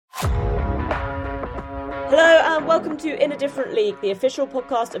Hello and welcome to In a Different League, the official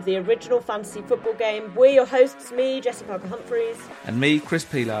podcast of the original fantasy football game. We're your hosts, me, Jesse Parker-Humphreys. And me, Chris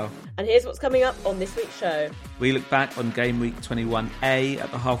Pilau. And here's what's coming up on this week's show. We look back on Game Week 21A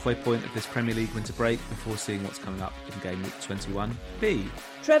at the halfway point of this Premier League winter break before seeing what's coming up in Game Week 21B.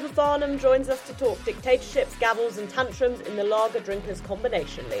 Trevor Farnham joins us to talk dictatorships, gavels and tantrums in the Lager Drinkers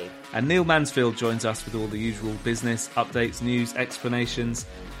Combination League. And Neil Mansfield joins us with all the usual business, updates, news, explanations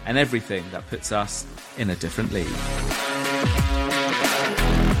and everything that puts us in a different league.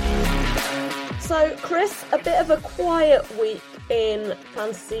 So, Chris, a bit of a quiet week in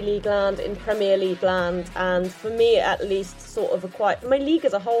Fantasy League land, in Premier League land, and for me at least sort of for my league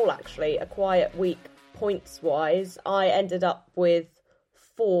as a whole actually, a quiet week points-wise. I ended up with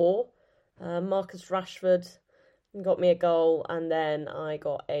 4. Marcus Rashford got me a goal, and then I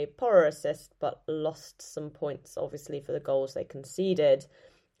got a Porro assist, but lost some points obviously for the goals they conceded.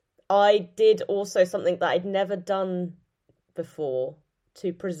 I did also something that I'd never done before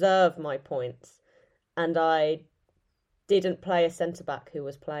to preserve my points, and I didn't play a centre-back who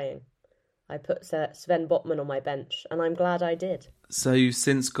was playing. I put Sven Botman on my bench, and I'm glad I did. So you've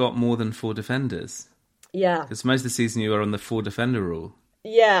since got more than 4 defenders? Yeah. Because most of the season you were on the 4-defender rule.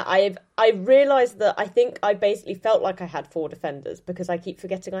 Yeah, I realised that I think I basically felt like I had 4 defenders because I keep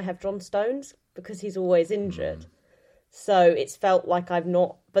forgetting I have John Stones because he's always injured. So it's felt like I've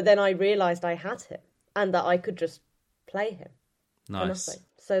not... But then I realised I had him and that I could just play him. Nice. For nothing.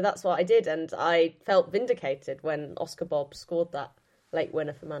 So that's what I did, and I felt vindicated when Oscar Bob scored that late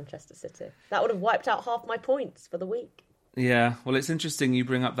winner for Manchester City. That would have wiped out half my points for the week. Yeah, well, it's interesting you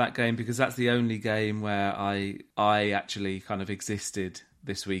bring up that game because that's the only game where I actually kind of existed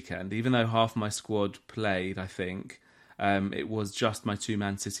this weekend. Even though half my squad played, I think, it was just my 2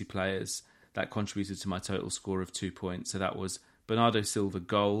 Man City players that contributed to my total score of 2 points. So that was Bernardo Silva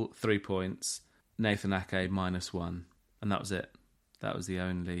goal, 3 points, Nathan Ake -1, and that was it. That was the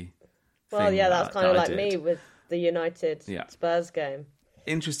only thing that's kind of like did. me with the United Spurs game.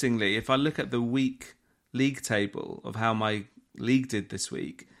 Interestingly, if I look at the week league table of how my league did this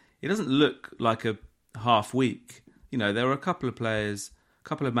week, it doesn't look like a half week. You know, there were a couple of players, a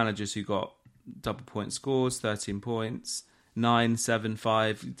couple of managers who got double point scores, 13 points, 9, 7,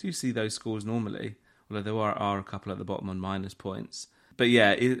 5. You do see those scores normally, although there are a couple at the bottom on minus points. But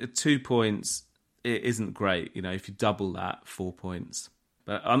yeah, 2 points, it isn't great. You know, if you double that, 4 points.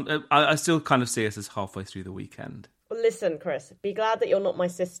 But I still kind of see us as halfway through the weekend. Well, listen, Chris, be glad that you're not my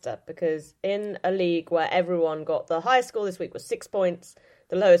sister, because in a league where everyone got the highest score this week was 6 points,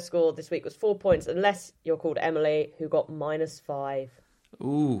 the lowest score this week was 4 points, unless you're called Emily, who got -5.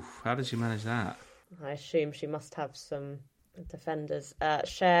 Ooh, how did she manage that? I assume she must have some defenders.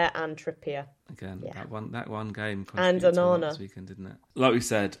 Cher and Trippier. Again, yeah. that one game and contributed to Onana this weekend, didn't it? Like we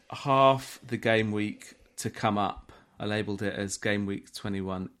said, half the game week to come up. I labelled it as game week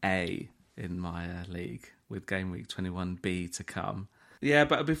 21A in my league, with game week 21B to come. Yeah,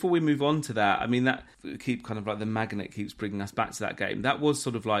 but before we move on to that, I mean, that keep kind of like the magnet keeps bringing us back to that game. That was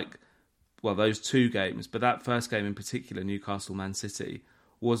sort of like, well, those 2 games, but that first game in particular, Newcastle Man City,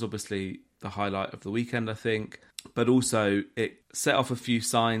 was obviously the highlight of the weekend, I think. But also it set off a few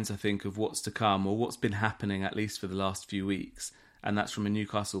signs, I think, of what's to come, or what's been happening at least for the last few weeks. And that's from a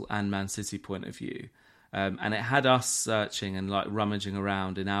Newcastle and Man City point of view. And it had us searching and like rummaging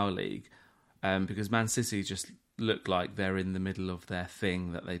around in our league, because Man City just look like they're in the middle of their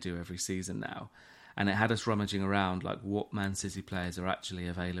thing that they do every season now. And it had us rummaging around like what Man City players are actually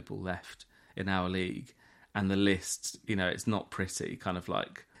available left in our league. And the list, you know, it's not pretty. Kind of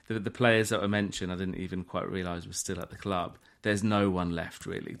like the players that were mentioned, I didn't even quite realise were still at the club. There's no one left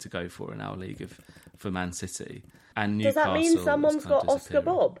really to go for in our league for Man City. And Does that mean someone's got Oscar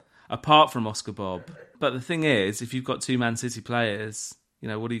Bob? Apart from Oscar Bob. But the thing is, if you've got 2 Man City players, you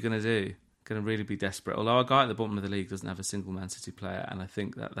know, what are you going to do? Going to really be desperate. Although our guy at the bottom of the league doesn't have a single Man City player, and I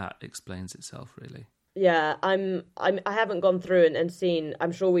think that explains itself really. Yeah, I haven't gone through and seen.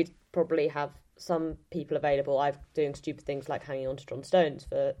 I'm sure we'd probably have some people available. I'm doing stupid things like hanging on to John Stones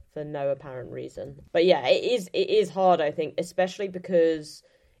for no apparent reason. But yeah, it is hard, I think, especially because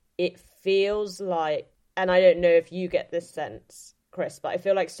it feels like, and I don't know if you get this sense, Chris, but I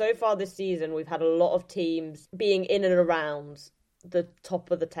feel like so far this season we've had a lot of teams being in and around the top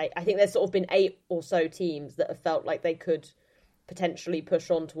of the table. I think there's sort of been 8 or so teams that have felt like they could potentially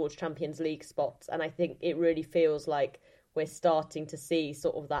push on towards Champions League spots, and I think it really feels like we're starting to see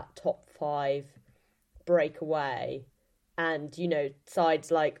sort of that top 5 break away. And, you know,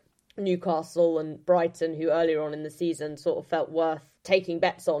 sides like Newcastle and Brighton, who earlier on in the season sort of felt worth taking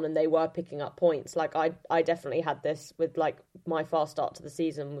bets on, and they were picking up points. Like I definitely had this with, like, my fast start to the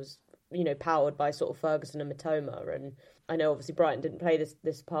season was powered by sort of Ferguson and Mitoma. And I know obviously Brighton didn't play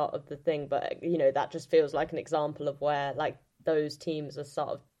this part of the thing, but that just feels like an example of where like those teams are sort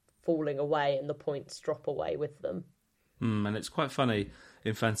of falling away and the points drop away with them. And it's quite funny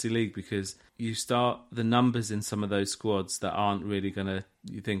in Fantasy League because you start the numbers in some of those squads that aren't going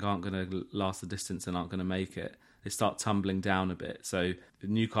to last the distance and aren't going to make it. They start tumbling down a bit. So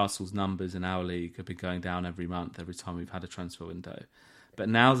Newcastle's numbers in our league have been going down every month, every time we've had a transfer window. But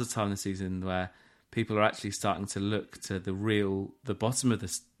now's the time of the season where people are actually starting to look to the bottom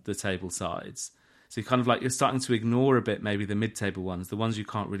of the table sides. So you're starting to ignore a bit maybe the mid-table ones, the ones you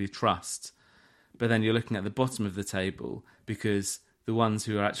can't really trust. But then you're looking at the bottom of the table because the ones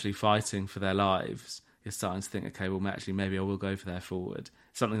who are actually fighting for their lives, you're starting to think, okay, well, actually, maybe I will go for their forward.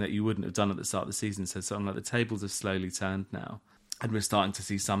 Something that you wouldn't have done at the start of the season. So something like the tables have slowly turned now. And we're starting to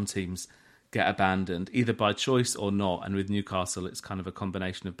see some teams get abandoned, either by choice or not. And with Newcastle, it's kind of a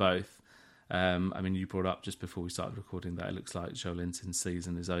combination of both. You brought up just before we started recording that it looks like Joe Linton's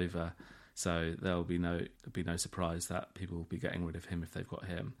season is over. So there'll be no surprise that people will be getting rid of him if they've got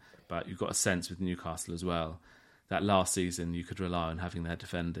him. But you've got a sense with Newcastle as well that last season you could rely on having their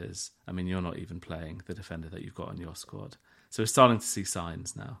defenders. I mean, you're not even playing the defender that you've got on your squad. So we're starting to see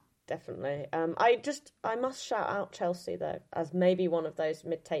signs now. Definitely. I must shout out Chelsea, though, as maybe one of those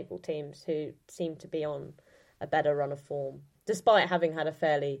mid-table teams who seem to be on a better run of form, despite having had a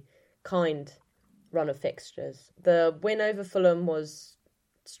fairly kind run of fixtures. The win over Fulham was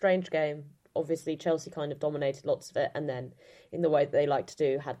a strange game. Obviously, Chelsea kind of dominated lots of it, and then, in the way that they like to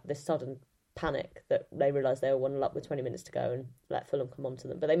do, had this sudden panic that they realised they were 1-0 up with 20 minutes to go and let Fulham come onto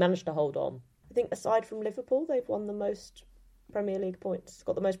them. But they managed to hold on. I think aside from Liverpool, they've won the most Premier League points,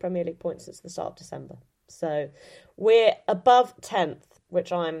 got the most Premier League points since the start of December. So we're above 10th,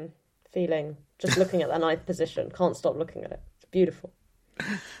 which I'm feeling just looking at that 9th position. Can't stop looking at it. It's beautiful.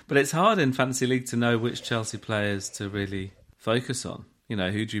 But it's hard in Fantasy League to know which Chelsea players to really focus on.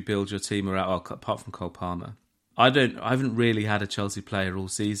 Who do you build your team around, apart from Cole Palmer? I haven't really had a Chelsea player all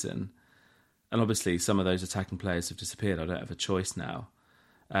season. And obviously some of those attacking players have disappeared. I don't have a choice now.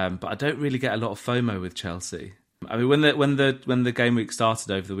 But I don't really get a lot of FOMO with Chelsea. I mean, when the game week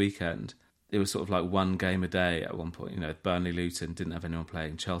started over the weekend, it was sort of like one game a day at one point. Burnley Luton didn't have anyone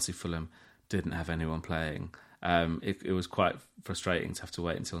playing. Chelsea Fulham didn't have anyone playing. It was quite frustrating to have to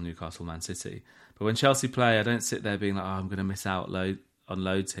wait until Newcastle Man City. But when Chelsea play, I don't sit there being like, I'm going to miss out on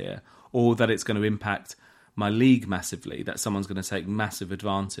loads here, or that it's going to impact my league massively, that someone's going to take massive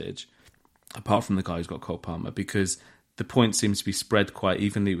advantage, apart from the guy who's got Cole Palmer, because the points seem to be spread quite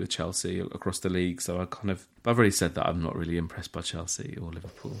evenly with Chelsea across the league. So I've already said that I'm not really impressed by Chelsea or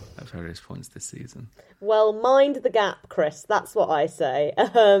Liverpool at various points this season. Well, mind the gap, Chris. That's what I say.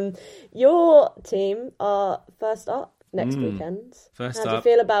 Your team are first up next weekend. How do you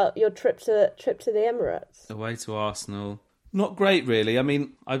feel about your trip to the Emirates? Away to Arsenal. Not great, really. I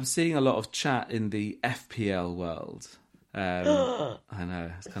mean, I'm seeing a lot of chat in the FPL world. I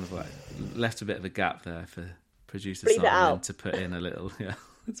know, it's kind of like left a bit of a gap there for producer Simon to put in a little,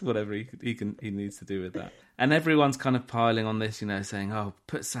 it's whatever he needs to do with that. And everyone's kind of piling on this, saying, "Oh,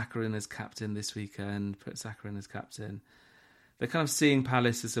 put Saka in as captain this weekend. Put Saka in as captain." They're kind of seeing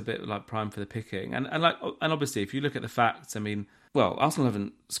Palace as a bit like prime for the picking, and obviously, if you look at the facts, I mean, well, Arsenal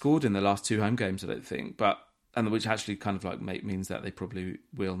haven't scored in the last 2 home games, I don't think, and which actually kind of like means that they probably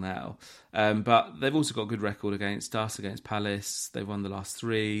will now. But they've also got a good record against us, against Palace. They've won the last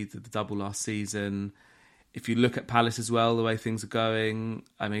 3, the double last season. If you look at Palace as well, the way things are going,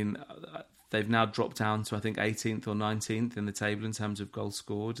 I mean, they've now dropped down to, I think, 18th or 19th in the table in terms of goals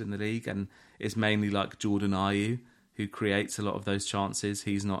scored in the league. And it's mainly like Jordan Ayew who creates a lot of those chances.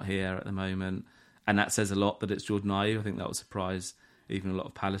 He's not here at the moment. And that says a lot that it's Jordan Ayew. I think that will surprise even a lot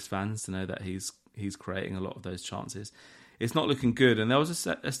of Palace fans to know that he's creating a lot of those chances. It's not looking good. And there was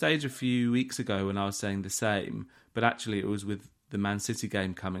a stage a few weeks ago when I was saying the same, but actually it was with the Man City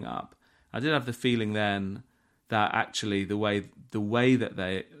game coming up. I did have the feeling then that actually the way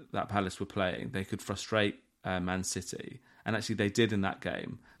that Palace were playing, they could frustrate Man City, and actually they did in that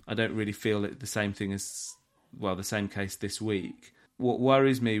game. I don't really feel it the same case this week. What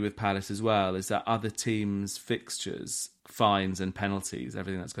worries me with Palace as well is that other teams' fixtures, fines and penalties,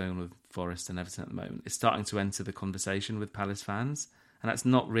 everything that's going on with Forest and Everton at the moment, is starting to enter the conversation with Palace fans, and that's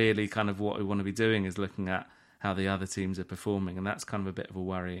not really kind of what we want to be doing, is looking at how the other teams are performing, and that's kind of a bit of a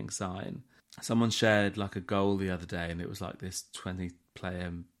worrying sign. Someone shared like a goal the other day, and it was like this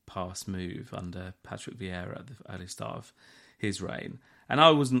 20-player pass move under Patrick Vieira at the early start of his reign. And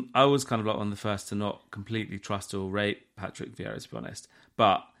I was kind of like one of the first to not completely trust or rate Patrick Vieira, to be honest.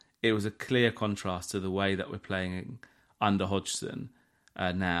 But it was a clear contrast to the way that we're playing under Hodgson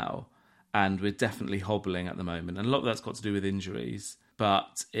now. and we're definitely hobbling at the moment. And a lot of that's got to do with injuries,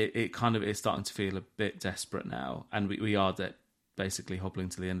 but it kind of is starting to feel a bit desperate now. And we are basically hobbling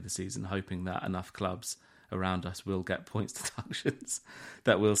to the end of the season, hoping that enough clubs around us will get points deductions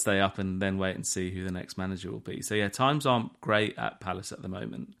that will stay up, and then wait and see who the next manager will be. So yeah, times aren't great at Palace at the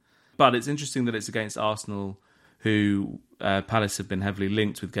moment. But it's interesting that it's against Arsenal, who Palace have been heavily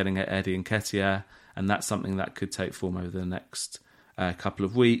linked with getting Eddie Nketiah, and that's something that could take form over the next couple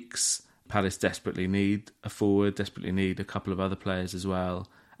of weeks. Palace desperately need a forward, desperately need a couple of other players as well,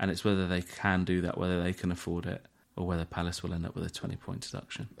 and it's whether they can do that, whether they can afford it, or whether Palace will end up with a 20-point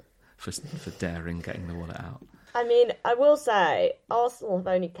deduction for daring getting the wallet out. I mean, I will say Arsenal have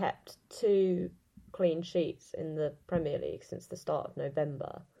only kept 2 clean sheets in the Premier League since the start of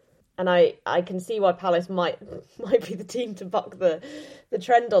November. And I can see why Palace might be the team to buck the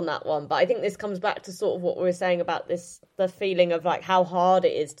trend on that one. But I think this comes back to sort of what we were saying about the feeling of like how hard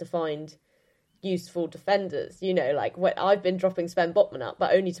it is to find useful defenders. You know, like when I've been dropping Sven Botman up,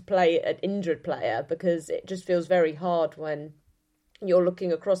 but only to play an injured player, because it just feels very hard when you're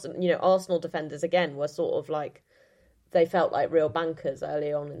looking across. You know, Arsenal defenders again were sort of like, they felt like real bankers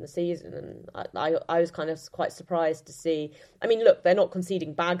early on in the season, and I was kind of quite surprised to see. I mean, look, they're not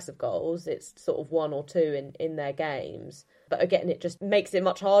conceding bags of goals. It's sort of 1 or 2 in their games. But again, it just makes it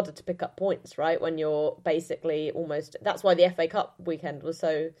much harder to pick up points, right? When you're basically almost... That's why the FA Cup weekend was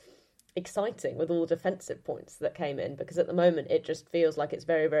so exciting with all the defensive points that came in, because at the moment it just feels like it's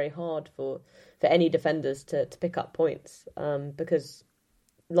very, very hard for any defenders to pick up points, because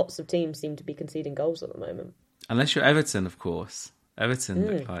lots of teams seem to be conceding goals at the moment. Unless you're Everton, of course. Everton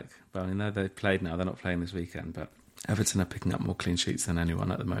look like... Well, I know they've played now. They're not playing this weekend, but Everton are picking up more clean sheets than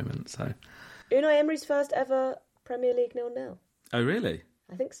anyone at the moment. So, Unai Emery's first ever Premier League 0-0. Oh, really?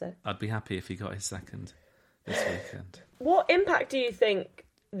 I think so. I'd be happy if he got his second this weekend. What impact do you think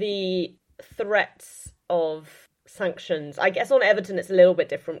the threats of sanctions... I guess on Everton it's a little bit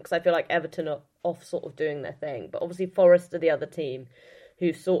different, because I feel like Everton are off sort of doing their thing. But obviously Forest are the other team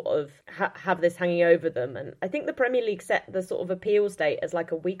who sort of have this hanging over them. And I think the Premier League set the sort of appeals date as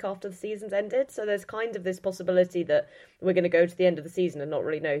like a week after the season's ended. So there's kind of this possibility that we're going to go to the end of the season and not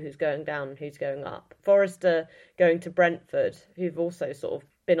really know who's going down and who's going up. Forest are going to Brentford, who've also sort of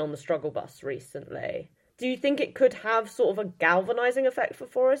been on the struggle bus recently. Do you think it could have sort of a galvanising effect for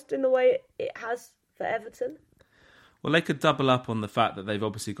Forest in the way it has for Everton? Well, they could double up on the fact that they've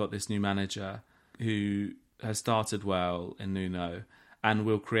obviously got this new manager who has started well in Nuno, and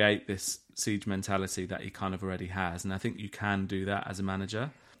will create this siege mentality that he kind of already has. And I think you can do that as a manager.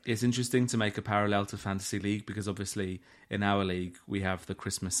 It's interesting to make a parallel to Fantasy League, because obviously in our league we have the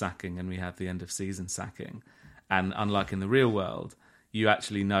Christmas sacking and we have the end of season sacking. And unlike in the real world, you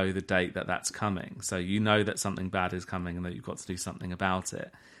actually know the date that that's coming. So you know that something bad is coming and that you've got to do something about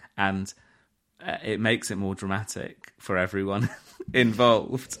it. And it makes it more dramatic for everyone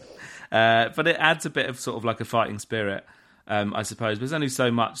involved. But it adds a bit of sort of like a fighting spirit, I suppose. There's only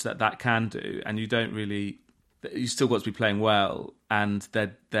so much that can do, and you don't really... You still got to be playing well, and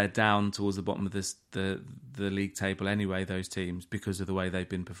they're down towards the bottom of the league table anyway, those teams, because of the way they've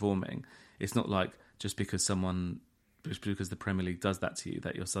been performing. It's not like just because the Premier League does that to you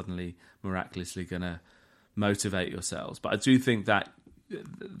that you're suddenly miraculously going to motivate yourselves. But I do think that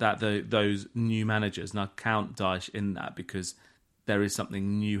those new managers, and I count Dyche in that, because there is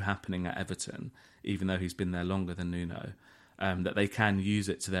something new happening at Everton, even though he's been there longer than Nuno, that they can use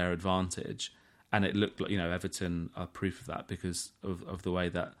it to their advantage. And it looked like, Everton are proof of that, because of the way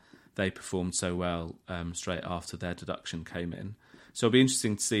that they performed so well straight after their deduction came in. So it'll be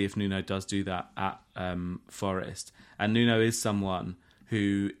interesting to see if Nuno does do that at Forest. And Nuno is someone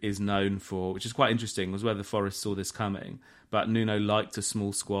who is known for, which is quite interesting, was whether Forest saw this coming, but Nuno liked a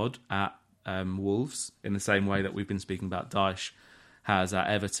small squad at Wolves, in the same way that we've been speaking about Dyche has at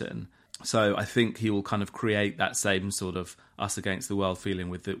Everton. So I think he will kind of create that same sort of us against the world feeling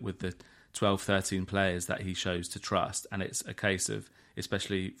with the 12, 13 players that he shows to trust. And it's a case of,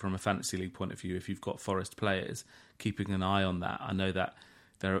 especially from a fantasy league point of view, if you've got Forest players, keeping an eye on that. I know that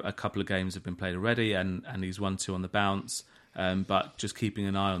there are a couple of games have been played already, and he's 1-2 on the bounce. But just keeping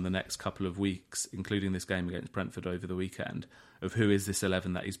an eye on the next couple of weeks, including this game against Brentford over the weekend, of who is this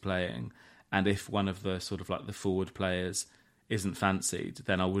 11 that he's playing. And if one of the sort of like the forward players isn't fancied,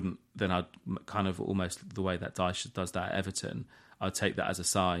 then I'd kind of almost the way that Dyche does that at Everton, I'd take that as a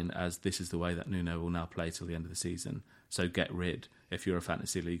sign, as this is the way that Nuno will now play till the end of the season. So get rid if you're a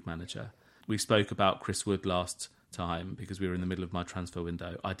fantasy league manager. We spoke about Chris Wood last time because we were in the middle of my transfer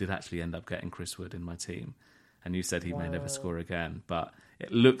window. I did actually end up getting Chris Wood in my team, and you said he may never score again, but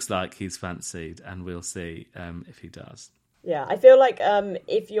it looks like he's fancied, and we'll see if he does. Yeah, I feel like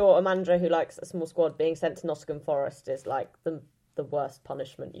if you're a manager who likes a small squad, being sent to Nottingham Forest is like the worst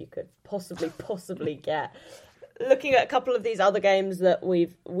punishment you could possibly get. Looking at a couple of these other games that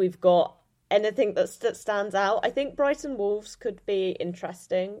we've got, anything that stands out, I think Brighton Wolves could be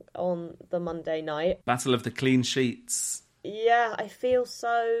interesting on the Monday night. Battle of the clean sheets. Yeah, I feel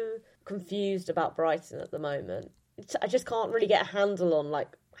so confused about Brighton at the moment. I just can't really get a handle on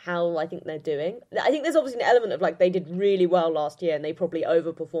like how I think they're doing. I think there's obviously an element of like they did really well last year and they probably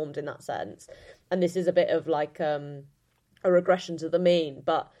overperformed in that sense. And this is a bit of like a regression to the mean,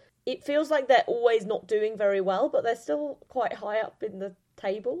 but it feels like they're always not doing very well, but they're still quite high up in the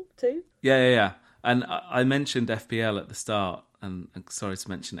table too. Yeah. And I mentioned FPL at the start, and sorry to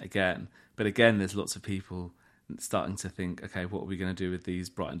mention it again, but again, there's lots of people starting to think, okay, what are we going to do with these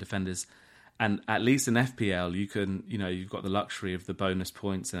Brighton defenders? And at least in FPL, you've got the luxury of the bonus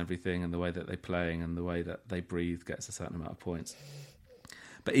points and everything, and the way that they're playing and the way that they breathe gets a certain amount of points.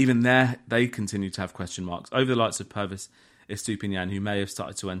 But even there, they continue to have question marks over the likes of Pervis Estupiñán, who may have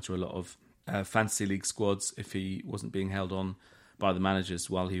started to enter a lot of fantasy league squads if he wasn't being held on by the managers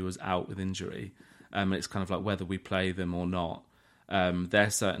while he was out with injury. It's kind of like whether we play them or not. They're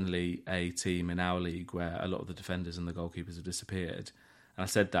certainly a team in our league where a lot of the defenders and the goalkeepers have disappeared. And I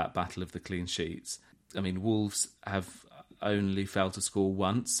said that battle of the clean sheets. I mean, Wolves have only failed to score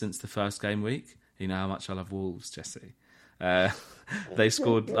once since the first game week. You know how much I love Wolves, Jesse. They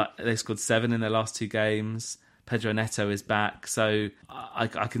scored 7 in their last 2 games. Pedro Neto is back, so I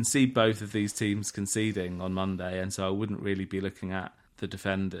can see both of these teams conceding on Monday, and so I wouldn't really be looking at the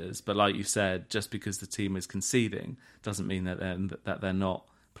defenders. But like you said, just because the team is conceding doesn't mean that they're not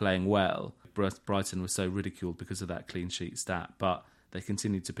playing well. Brighton was so ridiculed because of that clean sheet stat, but they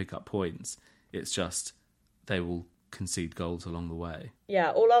continue to pick up points. It's just they will concede goals along the way.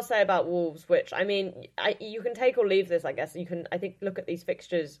 Yeah, all I'll say about Wolves, which, I mean, you can take or leave this, I guess. You can, I think, look at these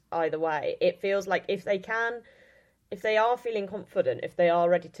fixtures either way. It feels like if they are feeling confident, if they are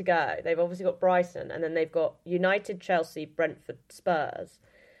ready to go, they've obviously got Brighton, and then they've got United, Chelsea, Brentford, Spurs.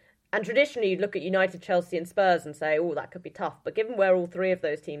 And traditionally, you'd look at United, Chelsea and Spurs and say, oh, that could be tough. But given where all 3 of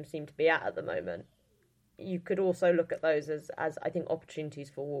those teams seem to be at the moment, you could also look at those as I think,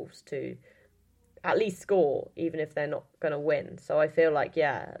 opportunities for Wolves to at least score, even if they're not going to win. So I feel like,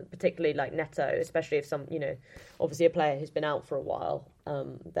 yeah, particularly like Neto, especially if obviously a player who's been out for a while,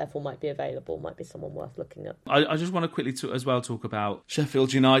 therefore might be available, might be someone worth looking at. I just want to quickly as well talk about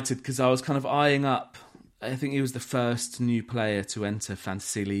Sheffield United, because I was kind of eyeing up, I think he was the first new player to enter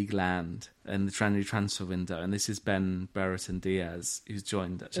Fantasy League land in the January transfer window, and this is Ben Brereton Diaz, who's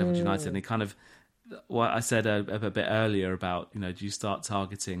joined at Sheffield United, and he kind of, what I said a bit earlier about, do you start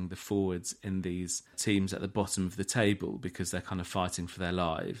targeting the forwards in these teams at the bottom of the table because they're kind of fighting for their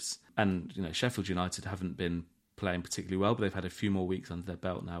lives? And, Sheffield United haven't been playing particularly well, but they've had a few more weeks under their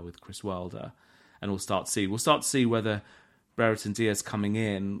belt now with Chris Wilder. And we'll start to see whether Brereton Diaz coming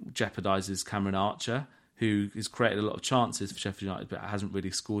in jeopardises Cameron Archer, who has created a lot of chances for Sheffield United, but hasn't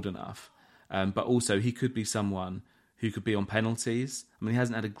really scored enough. But also, he could be someone who could be on penalties. I mean, he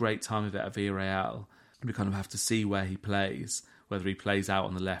hasn't had a great time of it at Villarreal. We kind of have to see where he plays, whether he plays out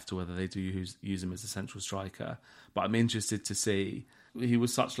on the left or whether they do use him as a central striker. But I'm interested to see. He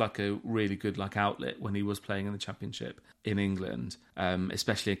was such like a really good outlet when he was playing in the Championship in England,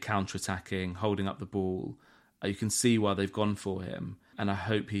 especially counter-attacking, holding up the ball. You can see why they've gone for him, and I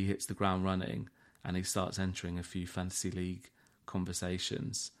hope he hits the ground running and he starts entering a few Fantasy League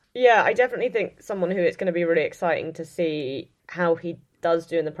conversations. Yeah, I definitely think someone who it's going to be really exciting to see how he does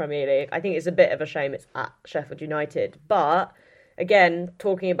do in the Premier League. I think it's a bit of a shame it's at Sheffield United. But, again,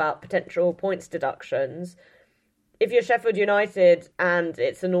 talking about potential points deductions, if you're Sheffield United and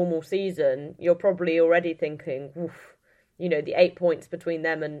it's a normal season, you're probably already thinking, oof, the 8 points between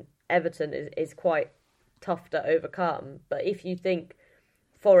them and Everton is quite tough to overcome. But if you think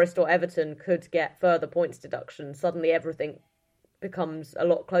Forest or Everton could get further points deductions, suddenly everything becomes a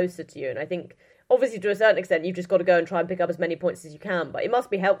lot closer to you. And I think, obviously, to a certain extent, you've just got to go and try and pick up as many points as you can. But it must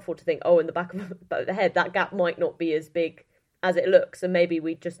be helpful to think, in the back of the head, that gap might not be as big as it looks. And maybe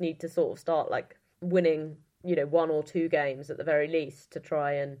we just need to sort of start winning, 1 or 2 games at the very least to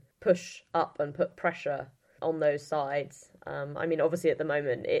try and push up and put pressure on those sides. I mean, obviously, at the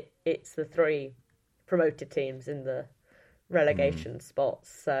moment, it's the 3 promoted teams in the relegation spots.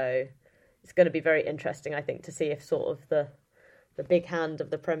 So it's going to be very interesting, I think, to see if sort of the big hand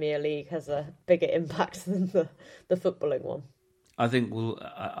of the Premier League has a bigger impact than the footballing one. I think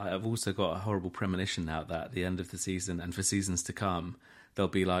I've also got a horrible premonition now that at the end of the season and for seasons to come, there'll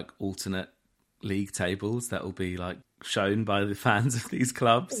be alternate league tables that will be shown by the fans of these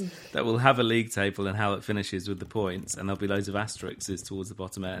clubs that will have a league table and how it finishes with the points, and there'll be loads of asterisks towards the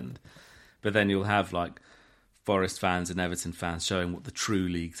bottom end. But then you'll have like Forest fans and Everton fans showing what the true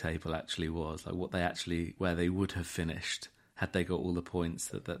league table actually was, like where they would have finished had they got all the points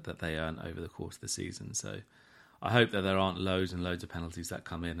that they earned over the course of the season. So I hope that there aren't loads and loads of penalties that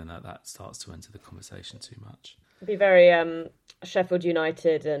come in and that starts to enter the conversation too much. It'd be very Sheffield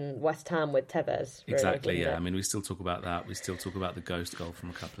United and West Ham with Tevez. Really, exactly, yeah. I mean, we still talk about that. We still talk about the ghost goal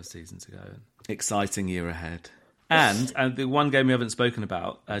from a couple of seasons ago. Exciting year ahead. And the one game we haven't spoken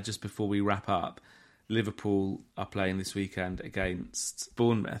about, just before we wrap up, Liverpool are playing this weekend against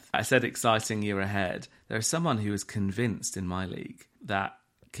Bournemouth. I said exciting year ahead. There is someone who is convinced in my league that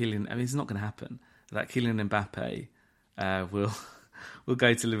it's not going to happen, that Kylian Mbappe will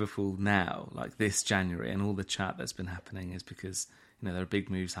go to Liverpool now, like this January, and all the chat that's been happening is because there are big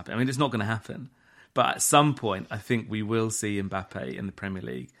moves happening. I mean, it's not going to happen, but at some point, I think we will see Mbappe in the Premier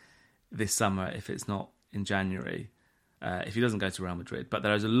League this summer, if it's not in January, if he doesn't go to Real Madrid. But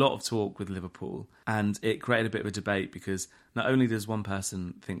there is a lot of talk with Liverpool, and it created a bit of a debate because not only does one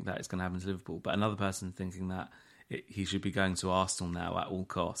person think that it's going to happen to Liverpool, but another person thinking that he should be going to Arsenal now at all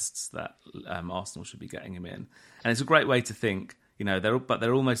costs, that Arsenal should be getting him in. And it's a great way to think.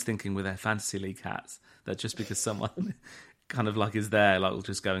 They're almost thinking with their fantasy league hats that just because someone kind of like is there, like we'll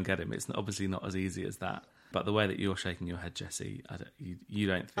just go and get him. It's obviously not as easy as that. But the way that you're shaking your head, Jesse, you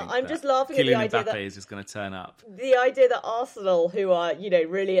don't think I'm just laughing at the idea Mbappe that is just going to turn up. The idea that Arsenal, who are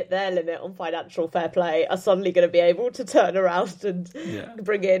really at their limit on financial fair play, are suddenly going to be able to turn around and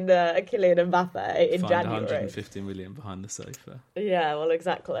bring in Kylian Mbappe in January. 150 million behind the sofa. Yeah, well,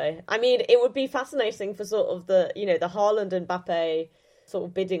 exactly. I mean, it would be fascinating for sort of the Haaland and Mbappe sort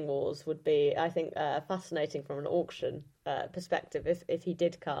of bidding wars would be, I think, fascinating from an auction perspective if he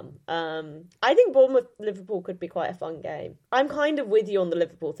did come. I think Bournemouth-Liverpool could be quite a fun game. I'm kind of with you on the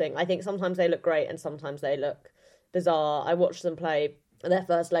Liverpool thing. I think sometimes they look great and sometimes they look bizarre. I watched them play their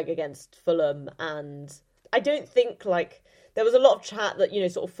first leg against Fulham, and I don't think, there was a lot of chat that,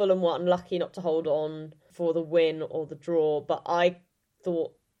 sort of Fulham were unlucky not to hold on for the win or the draw, but I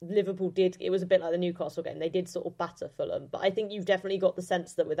thought Liverpool did. It was a bit like the Newcastle game. They did sort of batter Fulham, but I think you've definitely got the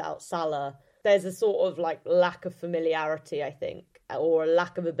sense that without Salah, there's a sort of lack of familiarity, I think, or a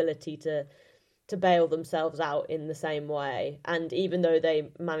lack of ability to bail themselves out in the same way. And even though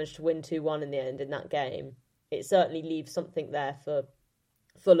they managed to win 2-1 in the end in that game, it certainly leaves something there for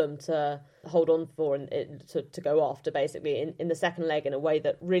Fulham to hold on for and to go after, basically, in the second leg in a way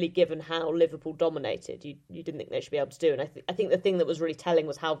that really, given how Liverpool dominated, you didn't think they should be able to do. And I think the thing that was really telling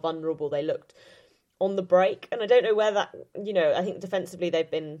was how vulnerable they looked on the break. And I don't know where that, I think defensively they've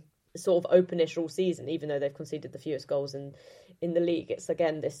been sort of openish all season, even though they've conceded the fewest goals in the league. It's,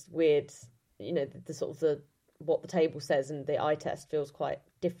 again, this weird, the sort of the what the table says and the eye test feels quite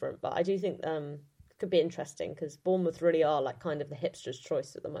different. But I do think could be interesting because Bournemouth really are kind of the hipster's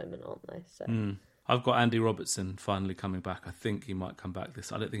choice at the moment, aren't they? So I've got Andy Robertson finally coming back. I think he might come back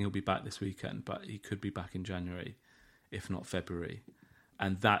I don't think he'll be back this weekend, but he could be back in January, if not February.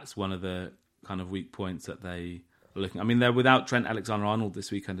 And that's one of the kind of weak points that they are looking. I mean, they're without Trent Alexander-Arnold this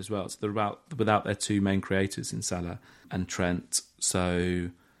weekend as well. So they're without their two main creators in Salah and Trent.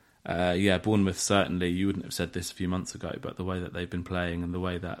 So Bournemouth, certainly, you wouldn't have said this a few months ago, but the way that they've been playing and the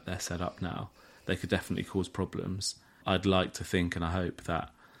way that they're set up now, they could definitely cause problems. I'd like to think and I hope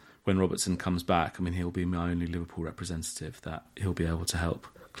that when Robertson comes back, I mean, he'll be my only Liverpool representative, that he'll be able to help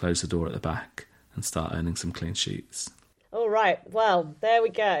close the door at the back and start earning some clean sheets. All right, well, there we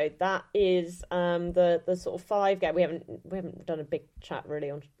go. That is the sort of 5 game. We haven't done a big chat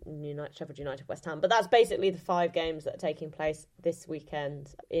really on Sheffield United, West Ham, but that's basically the 5 games that are taking place this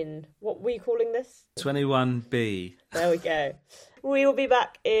weekend in, what were you calling this? 21B. There we go. We will be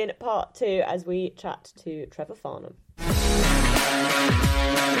back in part 2 as we chat to Trevor Farnham.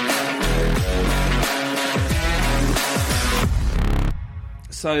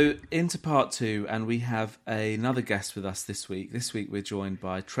 So into part 2, and we have another guest with us this week. This week we're joined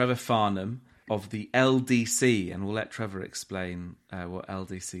by Trevor Farnham of the LDC, and we'll let Trevor explain what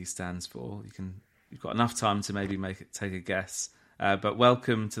LDC stands for. You've got enough time to maybe take a guess. But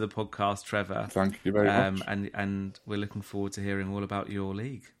welcome to the podcast, Trevor. Thank you very much. And we're looking forward to hearing all about your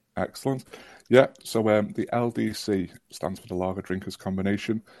league. Excellent. Yeah, so the LDC stands for the Lager Drinkers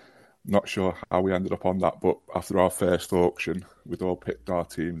Combination. Not sure how we ended up on that, but after our first auction, we'd all picked our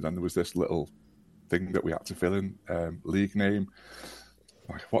teams, and there was this little thing that we had to fill in, league name.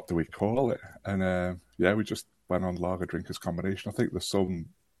 Like, what do we call it? And we just went on Lager Drinkers Combination. I think there's some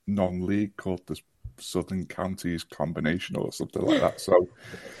non-league called the Southern Counties combination or something like that. So,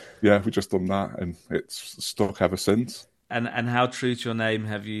 yeah, we just done that, and it's stuck ever since. And how true to your name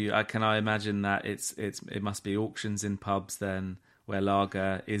have you? Can I imagine that it must be auctions in pubs then where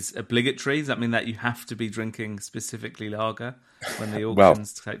lager is obligatory? Does that mean that you have to be drinking specifically lager when the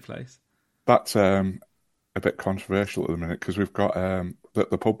auctions take place? That's a bit controversial at the minute because we've got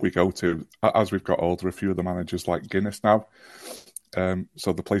the pub we go to, as we've got older, a few of the managers like Guinness now.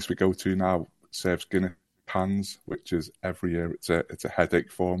 So the place we go to now serves Guinness cans, which is every year it's a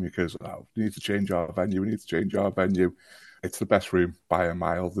headache for me because we need to change our venue. It's the best room by a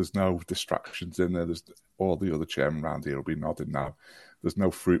mile. There's no distractions in there. There's all the other chairmen around here will be nodding now. There's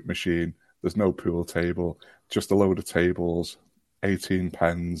no fruit machine. There's no pool table. Just a load of tables, 18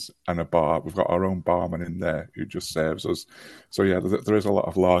 pens and a bar. We've got our own barman in there who just serves us. So yeah, there is a lot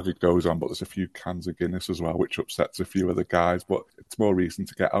of lager goes on, but there's a few cans of Guinness as well, which upsets a few of the guys. But it's more reason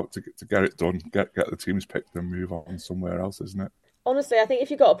to get out to get it done, get the teams picked and move on somewhere else, isn't it? Honestly, I think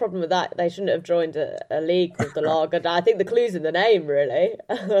if you've got a problem with that, they shouldn't have joined a league called the Lager. I think the clue's in the name, really.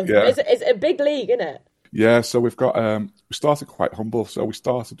 Yeah. It's a big league, isn't it? Yeah, so we've got we started quite humble. So we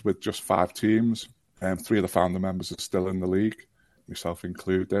started with just 5 teams. 3 of the founder members are still in the league, myself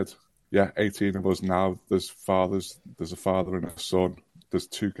included. Yeah, 18 of us now. There's a father and a son. There's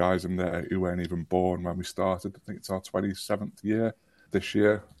 2 guys in there who weren't even born when we started. I think it's our 27th year this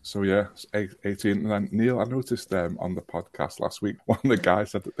year. So yeah, it's 18. And then Neil, I noticed on the podcast last week, one of the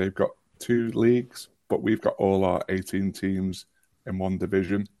guys said that they've got 2 leagues, but we've got all our 18 teams in one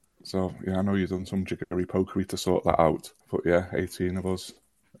division. So yeah, I know you've done some jiggery pokery to sort that out. But yeah, 18 of us.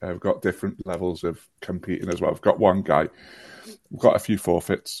 We've got different levels of competing as well. We've got one guy. We've got a few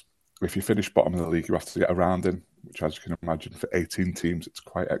forfeits. If you finish bottom of the league, you have to get a round in, which, as you can imagine, for 18 teams, it's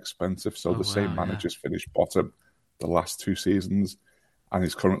quite expensive. So the same manager's finished bottom the last 2 seasons, and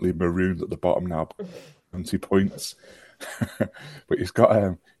he's currently marooned at the bottom now, 20 points. But he's got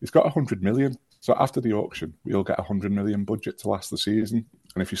 100 million. So after the auction, we'll get 100 million budget to last the season,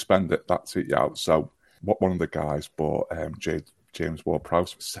 and if you spend it, that's it. You're out. So one of the guys bought James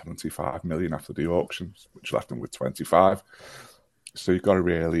Ward-Prowse for 75 million after the auction, which left him with 25. So you've got to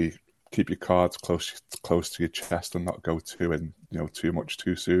really keep your cards close to your chest and not go too much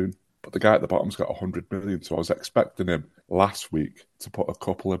too soon. But the guy at the bottom's got 100 million, so I was expecting him last week to put a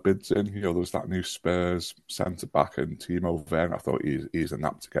couple of bids in. There was that new Spurs centre back and Timo Werner. I thought he's a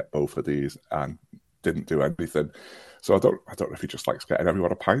nap to get both of these, and didn't do anything. So I don't know if he just likes getting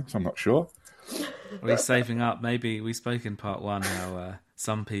everyone a pint. I'm not sure. Well, he's saving up. Maybe we spoke in part 1 how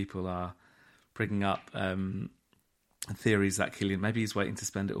some people are bringing up theories that maybe he's waiting to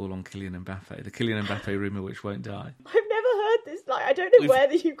spend it all on Kylian Mbappe. The Kylian Mbappe rumour which won't die. I've never heard this. I don't know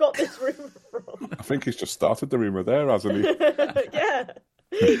where you got this rumour from. I think he's just started the rumour there, hasn't he? Yeah.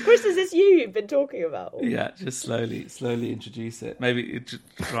 Chris, is this you've been talking about? Yeah, just slowly introduce it. Maybe just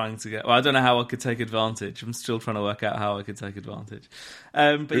trying to get... Well, I don't know how I could take advantage. I'm still trying to work out how I could take advantage.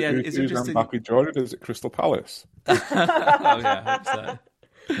 But yeah, it's interesting. Who's Mbappe joining? Is it Crystal Palace? Oh yeah, I hope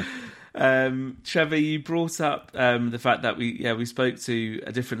so. Trevor, you brought up the fact that we spoke to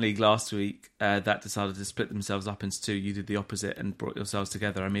a different league last week that decided to split themselves up into 2. You did the opposite and brought yourselves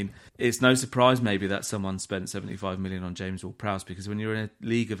together. I mean, it's no surprise maybe that someone spent 75 million on James Ward-Prowse, because when you're in a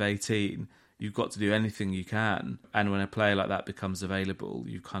league of 18, you've got to do anything you can, and when a player like that becomes available,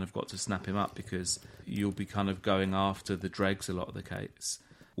 you've kind of got to snap him up, because you'll be kind of going after the dregs a lot of the case.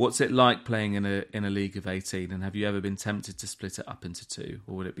 What's it like playing in a league of 18, and have you ever been tempted to split it up into 2,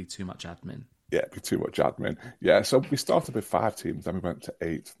 or would it be too much admin? Yeah, it'd be too much admin. Yeah, so we started with 5 teams, then we went to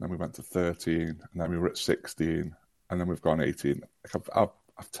 8, then we went to 13, and then we were at 16, and then we've gone 18.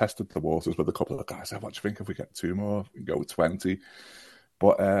 I've tested the waters with a couple of guys. What do you think if we get 2 more and go 20?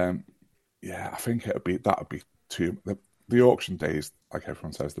 But yeah, I think that'd be too. The auction day is, like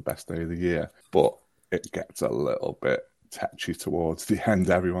everyone says, the best day of the year, but it gets a little bit tetchy towards the end.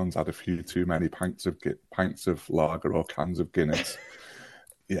 Everyone's had a few too many pints of lager or cans of Guinness.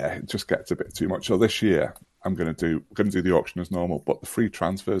 Yeah, it just gets a bit too much. So this year, I'm going to do the auction as normal, but the free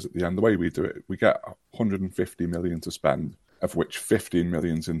transfers at the end, the way we do it, we get 150 million to spend, of which 15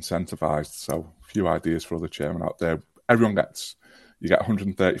 million's incentivised. So a few ideas for other chairmen out there. You get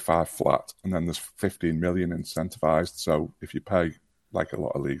 135 flat, and then there's 15 million incentivised. So if you pay, like a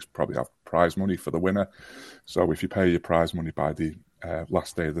lot of leagues probably have prize money for the winner. So if you pay your prize money by the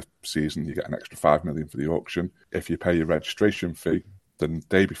last day of the season, you get an extra 5 million for the auction. If you pay your registration fee, then the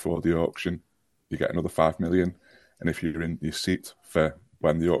day before the auction, you get another 5 million. And if you're in your seat for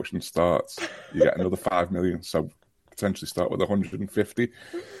when the auction starts, you get another 5 million. So potentially start with 150.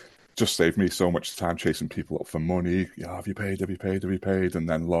 just saved me so much time chasing people up for money. Yeah, have you paid? Have you paid? Have you paid? And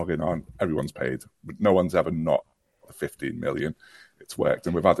then logging on, everyone's paid. But no one's ever not the 15 million. It's worked,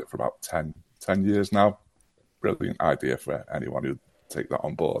 and we've had it for about 10 years now. Brilliant idea for anyone who'd take that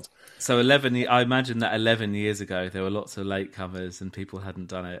on board. So I imagine that 11 years ago, there were lots of latecomers and people hadn't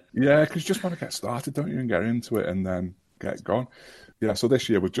done it. Yeah, because you just want to get started, don't you, and get into it and then get going. Yeah, so this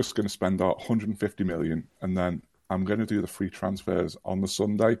year we're just going to spend out 150 million, and then I'm going to do the free transfers on the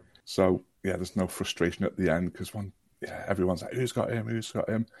Sunday. So, yeah, there's no frustration at the end because everyone's like, who's got him? Who's got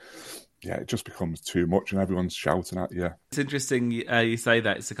him? Yeah, it just becomes too much and everyone's shouting at you. It's interesting you say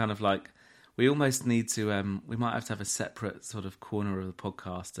that. It's a kind of like, we almost need to, we might have to have a separate sort of corner of the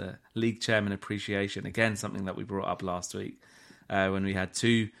podcast, league chairman appreciation. Again, something that we brought up last week when we had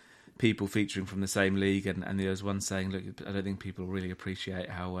two people featuring from the same league, and there was one saying, look, I don't think people really appreciate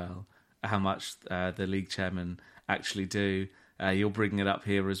how much the league chairman actually do. You're bringing it up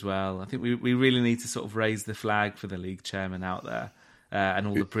here as well. I think we really need to sort of raise the flag for the league chairman out there and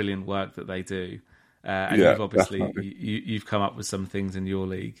all the brilliant work that they do. And you've obviously you've come up with some things in your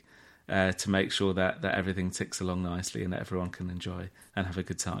league to make sure that everything ticks along nicely and that everyone can enjoy and have a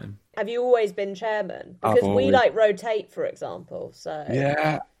good time. Have you always been chairman? Because we rotate, for example. So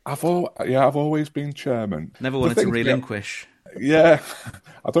yeah, I've always been chairman. Never wanted to relinquish. Yeah,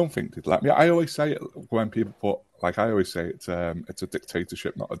 I don't think they'd let me. I always say it when people it's a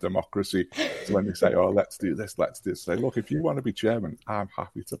dictatorship, not a democracy. So when they say, "Oh, let's do this," say, "Look, if you want to be chairman, I'm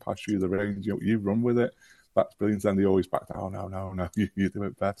happy to pass you the reins. You run with it. That's brilliant." And they always back down. Oh, no, you do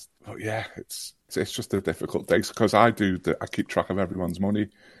it best. But yeah, it's just a difficult day because I keep track of everyone's money.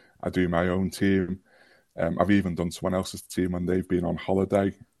 I do my own team. I've even done someone else's team when they've been on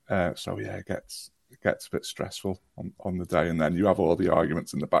holiday. So yeah, it gets a bit stressful on the day, and then you have all the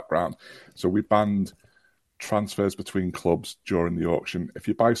arguments in the background. So we banned transfers between clubs during the auction. If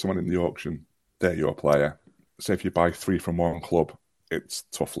you buy someone in the auction, they're your player. Say if you buy 3 from one club, it's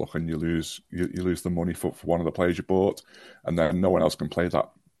tough luck and you lose the money for one of the players you bought, and then no one else can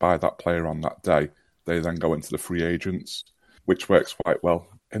buy that player on that day. They then go into the free agents, which works quite well.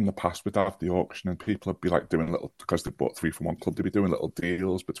 In the past, we'd have the auction and people would be like doing because they bought 3 from one club, they'd be doing little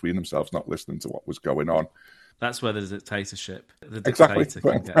deals between themselves, not listening to what was going on. That's where the dictatorship, the dictator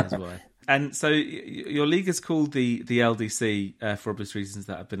can get his way. And so your league is called the LDC for obvious reasons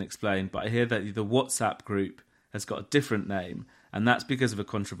that have been explained, but I hear that the WhatsApp group has got a different name, and that's because of a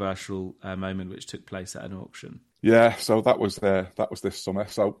controversial moment which took place at an auction. Yeah, so that was this summer.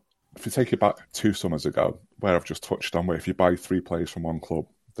 So if you take it back 2 summers ago, where I've just touched on, where if you buy 3 players from one club,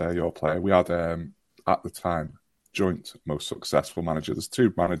 they're your player. We had, at the time, joint most successful manager. There's